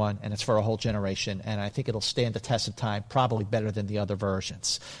for everyone, and it's for a whole generation, and I think it'll stand the test of time, probably better than the other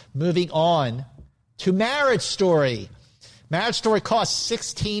versions. Moving on to Marriage Story. Marriage Story cost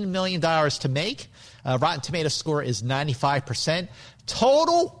 $16 million to make. Rotten Tomatoes score is 95%.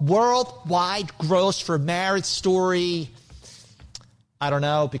 Total worldwide gross for Marriage Story, I don't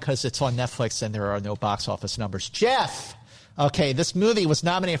know, because it's on Netflix and there are no box office numbers. Jeff, okay, this movie was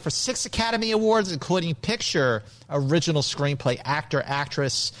nominated for 6 Academy Awards, including Picture, Original Screenplay, Actor,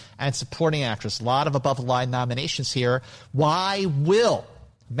 Actress, and Supporting Actress. A lot of above-the-line nominations here. Why will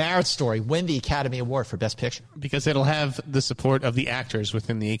Marriage Story win the Academy Award for Best Picture? Because it'll have the support of the actors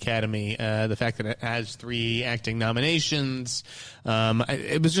within the Academy. The fact that it has 3 acting nominations,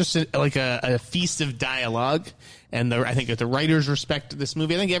 it was just a feast of dialogue, and I think that the writers respect this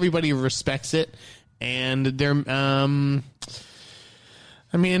movie. I think everybody respects it, and they're, I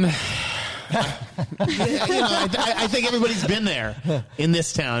think everybody's been there in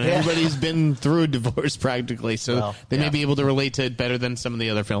this town. Everybody's been through a divorce practically, so they may be able to relate to it better than some of the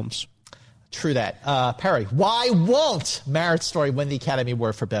other films. True that. Perry, why won't Marriage Story win the Academy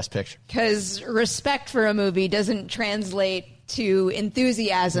Award for Best Picture? Because respect for a movie doesn't translate to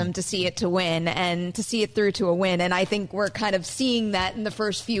enthusiasm to see it to win and to see it through to a win. And I think we're kind of seeing that in the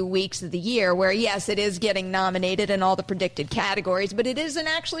first few weeks of the year where, yes, it is getting nominated in all the predicted categories, but it isn't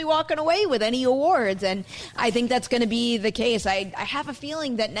actually walking away with any awards. And I think that's going to be the case. I have a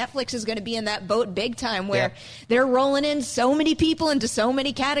feeling that Netflix is going to be in that boat big time where they're rolling in so many people into so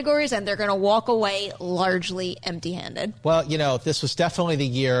many categories and they're going to walk away largely empty-handed. Well, this was definitely the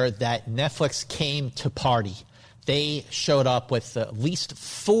year that Netflix came to party. They showed up with at least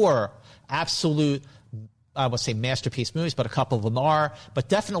 4 absolute I would say masterpiece movies, but a couple of them are, but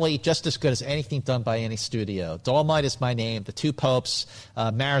definitely just as good as anything done by any studio. Dolomite Is My Name, The Two Popes,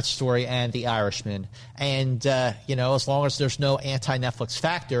 Marriage Story, and The Irishman. And, as long as there's no anti-Netflix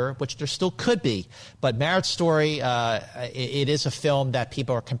factor, which there still could be, but Marriage Story, it is a film that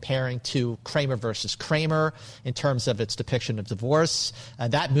people are comparing to Kramer versus Kramer in terms of its depiction of divorce.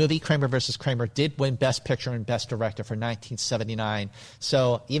 That movie, Kramer versus Kramer, did win Best Picture and Best Director for 1979.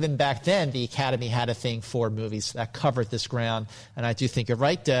 So even back then, the Academy had a thing for movies that covered this ground, and I do think you're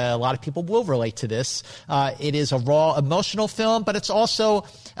right. A lot of people will relate to this. It is a raw, emotional film, but it's also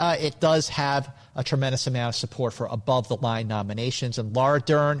it does have a tremendous amount of support for above-the-line nominations, and Laura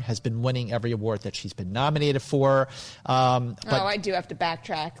Dern has been winning every award that she's been nominated for. I do have to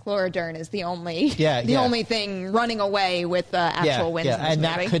backtrack. Laura Dern is the only only thing running away with actual wins in this and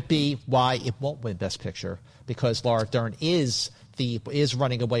movie. That could be why it won't win Best Picture, because Laura Dern is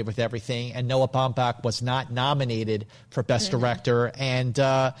running away with everything, and Noah Baumbach was not nominated for Best Director, and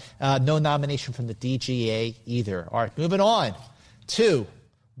no nomination from the DGA either. All right, moving on to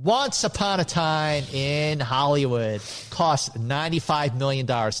Once Upon a Time in Hollywood. Cost $95 million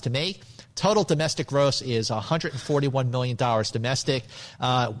to make. Total domestic gross is $141 million domestic.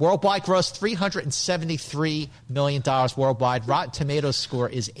 Worldwide gross, $373 million worldwide. Rotten Tomatoes score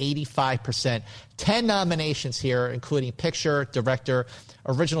is 85%. 10 nominations here, including picture, director,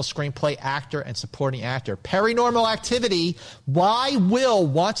 original screenplay, actor, and supporting actor. Paranormal Activity. Why will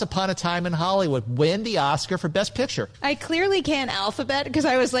Once Upon a Time in Hollywood win the Oscar for Best Picture? I clearly can't alphabet because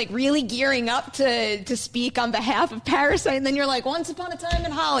I was really gearing up to speak on behalf of Parasite, and then you're like, Once Upon a Time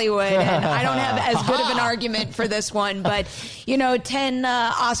in Hollywood, and I don't have as good of an argument for this one, but 10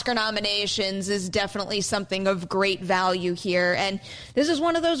 Oscar nominations is definitely something of great value here, and this is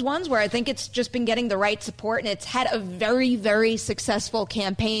one of those ones where I think it's just been getting the right support, and it's had a very, very successful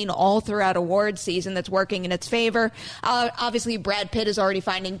campaign all throughout awards season that's working in its favor. Obviously, Brad Pitt is already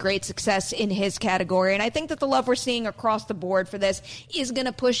finding great success in his category, and I think that the love we're seeing across the board for this is going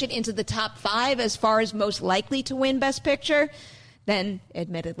to push it into the top 5 as far as most likely to win Best Picture. Then,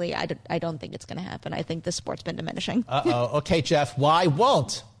 admittedly, I don't think it's going to happen. I think the sport's been diminishing. Okay, Jeff, why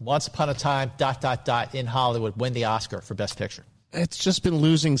won't Once Upon a Time, ... in Hollywood win the Oscar for Best Picture? It's just been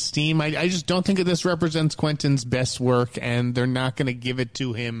losing steam. I just don't think that this represents Quentin's best work, and they're not going to give it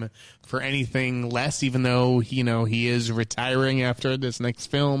to him for anything less, even though, he is retiring after this next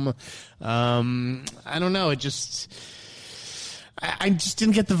film. I don't know. I just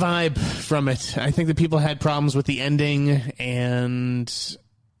didn't get the vibe from it. I think that people had problems with the ending, and,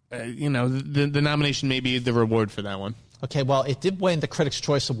 the nomination may be the reward for that one. Okay, well, it did win the Critics'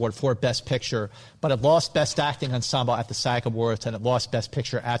 Choice Award for Best Picture, but it lost Best Acting Ensemble at the SAG Awards, and it lost Best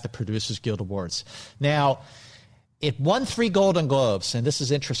Picture at the Producers Guild Awards. Now, it won 3 Golden Globes, and this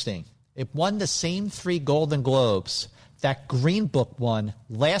is interesting. It won the same 3 Golden Globes that Green Book won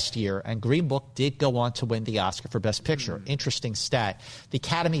last year, and Green Book did go on to win the Oscar for Best Picture. Interesting stat. The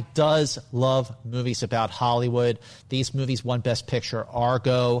Academy does love movies about Hollywood. These movies won Best Picture: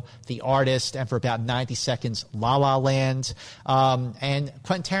 Argo, The Artist, and for about 90 seconds, La La Land. And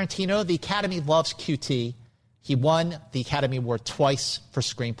Quentin Tarantino, the Academy loves QT. He won the Academy Award twice for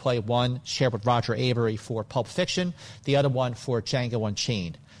screenplay, one shared with Roger Avary for Pulp Fiction, the other one for Django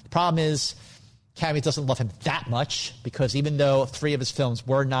Unchained. The problem is, Academy doesn't love him that much because even though 3 of his films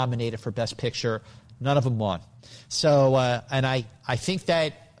were nominated for Best Picture, none of them won. So, and I think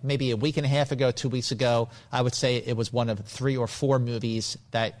that maybe a week and a half ago, 2 weeks ago, I would say it was one of 3 or 4 movies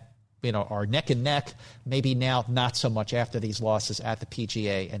that, are neck and neck. Maybe now not so much after these losses at the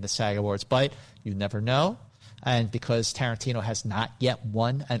PGA and the SAG Awards, but you never know. And because Tarantino has not yet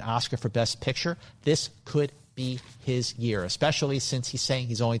won an Oscar for Best Picture, this could be his year, especially since he's saying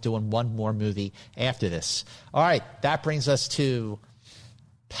he's only doing one more movie after this. All right, that brings us to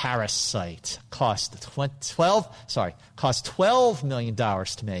Parasite. Cost $12 million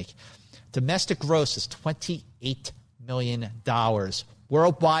to make. Domestic gross is $28 million.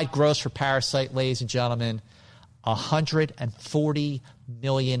 Worldwide gross for Parasite, ladies and gentlemen, $140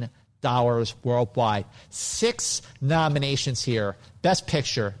 million worldwide. 6 nominations here. Best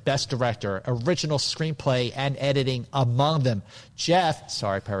Picture, Best Director, Original Screenplay, and Editing among them. Jeff,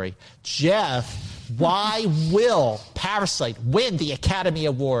 why will Parasite win the Academy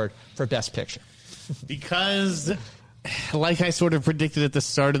Award for Best Picture? Because, like I sort of predicted at the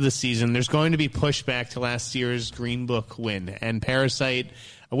start of the season, there's going to be pushback to last year's Green Book win. And Parasite,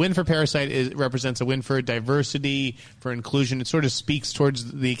 a win for Parasite represents a win for diversity, for inclusion. It sort of speaks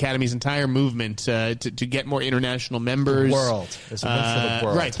towards the Academy's entire movement to get more international members. The world. It's a win for the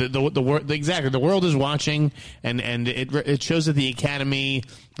world. Right. The world, exactly. The world is watching, and it shows that the Academy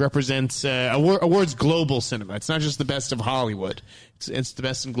represents awards global cinema. It's not just the best of Hollywood. It's the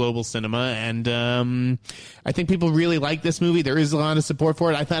best in global cinema, and I think people really like this movie. There is a lot of support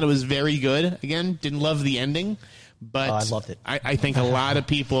for it. I thought it was very good. Again, didn't love the ending, but I loved it. I think a lot of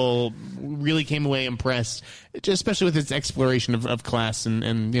people really came away impressed, especially with its exploration of class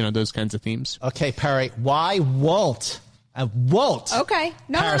and those kinds of themes. Okay, Perry, why won't? Okay.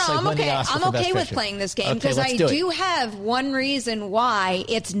 No, Parasite I'm win the okay. Oscar I'm for Best okay with Picture? playing this game Okay, because let's I do it. do have one reason why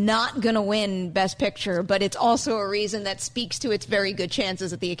it's not going to win Best Picture, but it's also a reason that speaks to its very good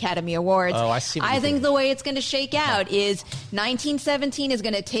chances at the Academy Awards. Oh, I see what I you're think doing. the way it's going to shake out is 1917 is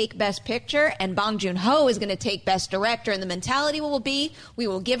going to take Best Picture and Bong Joon-ho is going to take Best Director, and the mentality will be we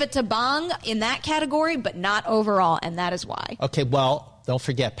will give it to Bong in that category, but not overall, and that is why. Okay, well, don't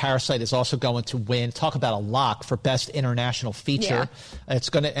forget, Parasite is also going to win. Talk about a lock for Best International Feature. Yeah. It's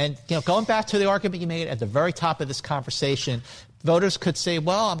going to, and going back to the argument you made at the very top of this conversation, voters could say,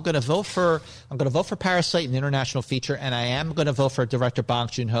 "Well, I'm going to vote for Parasite in International Feature, and I am going to vote for director Bong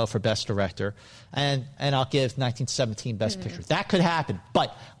Joon-ho for Best Director, and I'll give 1917 Best Picture." That could happen,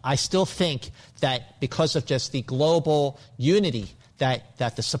 but I still think that because of just the global unity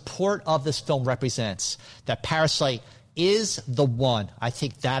that the support of this film represents, that Parasite is the one. I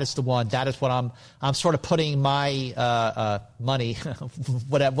think that is the one. That is what I'm sort of putting my money,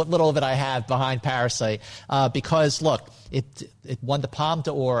 what little of it I have, behind Parasite, because look, it won the Palme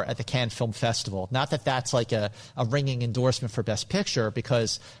d'Or at the Cannes Film Festival. Not that that's like a ringing endorsement for Best Picture,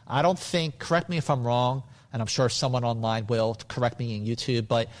 because I don't think, correct me if I'm wrong, and I'm sure someone online will correct me in YouTube,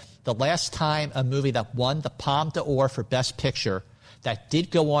 but the last time a movie that won the Palme d'Or for Best Picture that did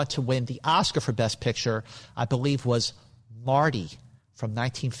go on to win the Oscar for Best Picture, I believe, was Marty from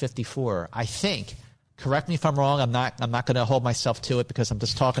 1954. I think. Correct me if I'm wrong. I'm not going to hold myself to it because I'm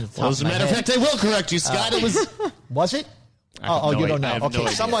just talking at the top As of a my matter of head. fact, I will correct you, Scott. It was. Was it? have You no don't idea. I know. have no Okay,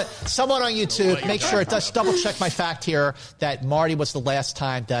 idea. someone on YouTube, make sure it does double check my fact here that Marty was the last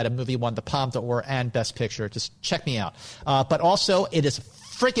time that a movie won the Palme d'Or and Best Picture. Just check me out. But also, it is a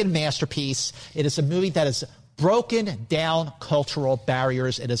freaking masterpiece. It is a movie that is broken down cultural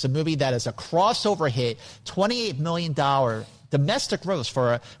barriers. It is a movie that is a crossover hit, $28 million domestic gross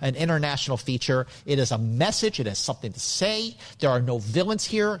for an international feature. It is a message. It has something to say. There are no villains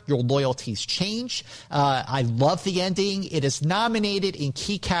here. Your loyalties change. I love the ending. It is nominated in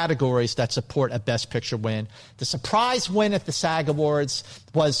key categories that support a Best Picture win. The surprise win at the SAG Awards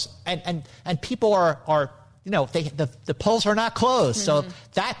was, and people are the polls are not closed. So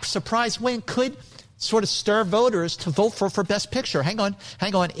that surprise win could sort of stir voters to vote for Best Picture. Hang on.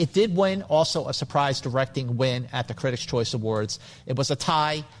 It did win also a surprise directing win at the Critics' Choice Awards. It was a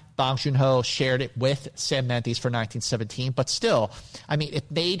tie. Bong Joon-ho shared it with Sam Mendes for 1917, but still, I mean, it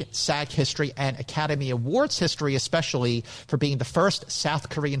made SAG history and Academy Awards history, especially for being the first South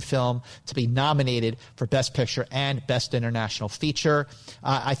Korean film to be nominated for Best Picture and Best International Feature.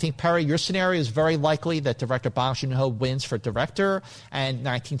 I think, Perry, your scenario is very likely that director Bong Joon-ho wins for director and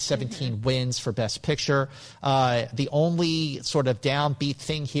 1917 wins for Best Picture. The only sort of downbeat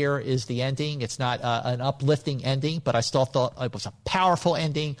thing here is the ending. It's not an uplifting ending, but I still thought it was a powerful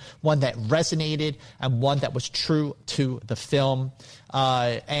ending, one that resonated and one that was true to the film.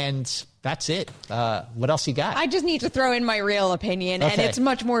 And that's it. What else you got? I just need to throw in my real opinion, and Okay. it's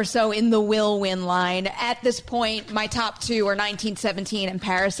much more so in the will win line. At this point, my top two are 1917 and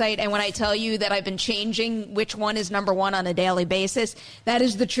Parasite, and when I tell you that I've been changing which one is number one on a daily basis, that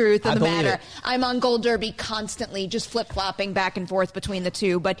is the truth of I the believe matter. it. I'm on Gold Derby constantly, just flip-flopping back and forth between the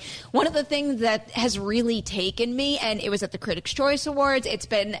two. But one of the things that has really taken me, and it was at the Critics' Choice Awards, it's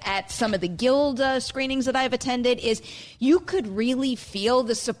been at some of the Guild screenings that I've attended, is you could really feel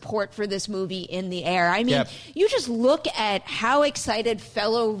the support for this movie in the air. I mean, Yep. you just look at how excited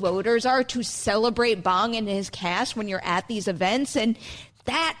fellow voters are to celebrate Bong and his cast when you're at these events, and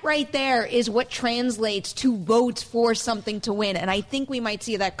that right there is what translates to votes for something to win, and I think we might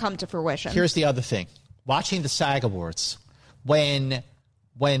see that come to fruition. Here's the other thing. Watching the SAG Awards, when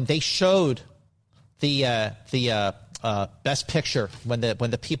they showed the Best Picture, when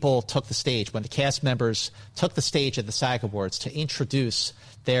the people took the stage, when the cast members took the stage at the SAG Awards to introduce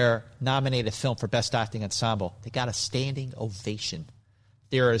their nominated film for Best Acting Ensemble, they got a standing ovation.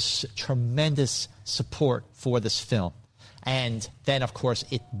 There is tremendous support for this film. And then, of course,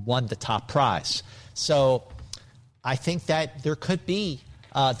 it won the top prize. So I think that there could be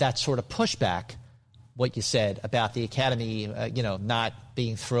that sort of pushback. what you said about the Academy, not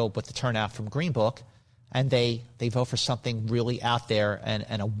being thrilled with the turnout from Green Book, and they vote for something really out there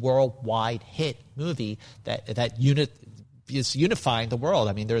and a worldwide hit movie that is unifying the world.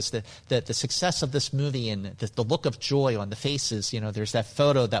 I mean, there's the success of this movie and the look of joy on the faces. There's that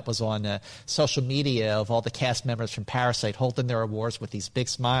photo that was on social media of all the cast members from Parasite holding their awards with these big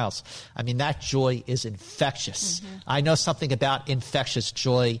smiles. I mean, that joy is infectious. Mm-hmm. I know something about infectious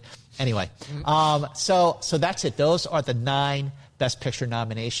joy. Anyway, so that's it. Those are the 9 Best Picture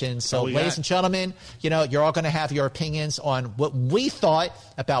nominations. So, ladies and gentlemen, you're all going to have your opinions on what we thought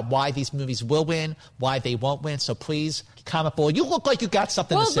about why these movies will win, why they won't win. So please comment below. You look like you got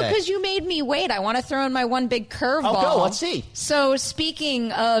something to say. Well, because you made me wait. I want to throw in my one big curveball. Oh, go. Let's see. So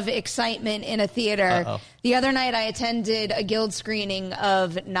speaking of excitement in a theater, the other night I attended a guild screening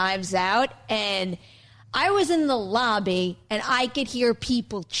of Knives Out, and I was in the lobby and I could hear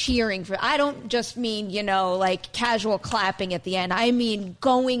people cheering for. I don't just mean, like casual clapping at the end. I mean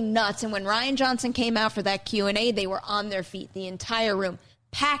going nuts. And when Rian Johnson came out for that Q&A, they were on their feet, the entire room,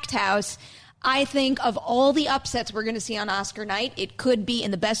 packed house. I think of all the upsets we're going to see on Oscar night, it could be in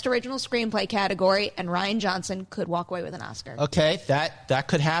the Best Original Screenplay category, and Rian Johnson could walk away with an Oscar. Okay, that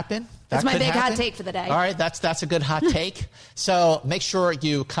could happen. That's my big hot take for the day. All right, that's a good hot take. So make sure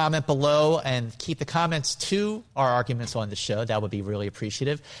you comment below and keep the comments to our arguments on the show. That would be really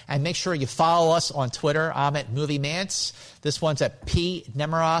appreciative. And make sure you follow us on Twitter. I'm at Movie Mance. This one's at P.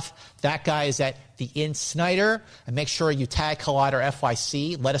 Nemiroff. That guy is at The In Snyder. And make sure you tag Collider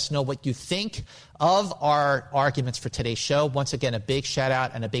FYC. Let us know what you think of our arguments for today's show. Once again, a big shout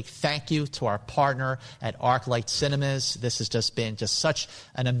out and a big thank you to our partner at ArcLight Cinemas. This has just been such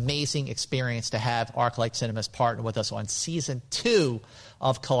an amazing experience to have ArcLight Cinemas partner with us on season 2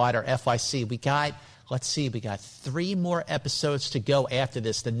 of Collider FYC. We got 3 more episodes to go after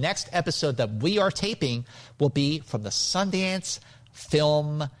this. The next episode that we are taping will be from the Sundance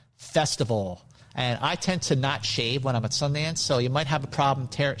Film Festival. And I tend to not shave when I'm at Sundance, so you might have a problem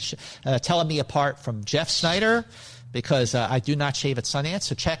telling me apart from Jeff Snyder, because I do not shave at Sundance.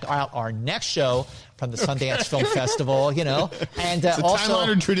 So check out our next show from the Sundance Film Festival, And it's a also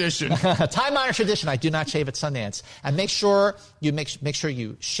time-honored tradition. Time-honored tradition. I do not shave at Sundance. And make sure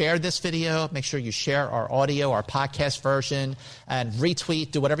you share this video. Make sure you share our audio, our podcast version, and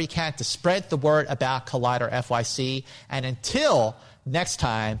retweet. Do whatever you can to spread the word about Collider FYC. And until next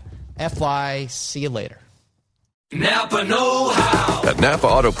time, FY, see you later. Napa Know-How. At Napa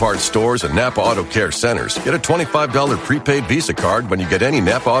Auto Parts stores and Napa Auto Care Centers, get a $25 prepaid Visa card when you get any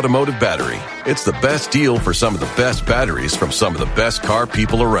Napa Automotive battery. It's the best deal for some of the best batteries from some of the best car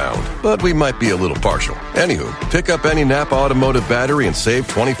people around. But we might be a little partial. Anywho, pick up any Napa Automotive battery and save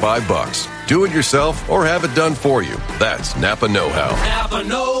 $25. Do it yourself or have it done for you. That's Napa Know-How. Napa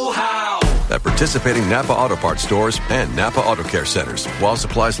Know-How. At participating Napa Auto Parts stores and Napa Auto Care Centers while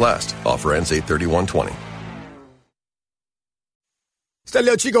supplies last. Offer ends 8/31/20. It's that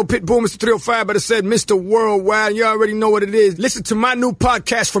little Chico Pitbull, Mr. 305, but it said Mr. Worldwide. You already know what it is. Listen to my new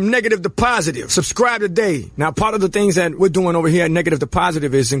podcast, From Negative to Positive. Subscribe today. Now, part of the things that we're doing over here at Negative to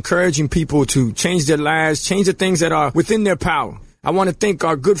Positive is encouraging people to change their lives, change the things that are within their power. I want to thank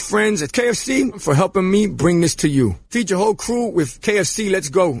our good friends at KFC for helping me bring this to you. Feed your whole crew with KFC. Let's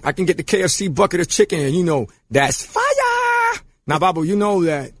go. I can get the KFC bucket of chicken, and that's fire. Now, Babu, you know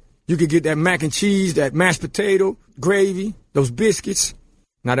that you could get that mac and cheese, that mashed potato, gravy, those biscuits.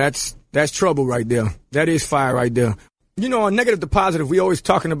 Now, that's trouble right there. That is fire right there. On Negative to Positive, we always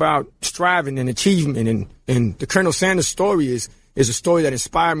talking about striving and achievement, and the Colonel Sanders story is a story that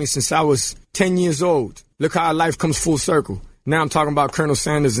inspired me since I was 10 years old. Look how life comes full circle. Now I'm talking about Colonel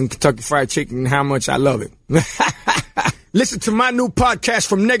Sanders and Kentucky Fried Chicken and how much I love it. Listen to my new podcast,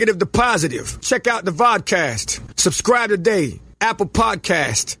 From Negative to Positive. Check out the vodcast. Subscribe today. Apple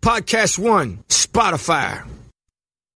Podcast, Podcast One, Spotify.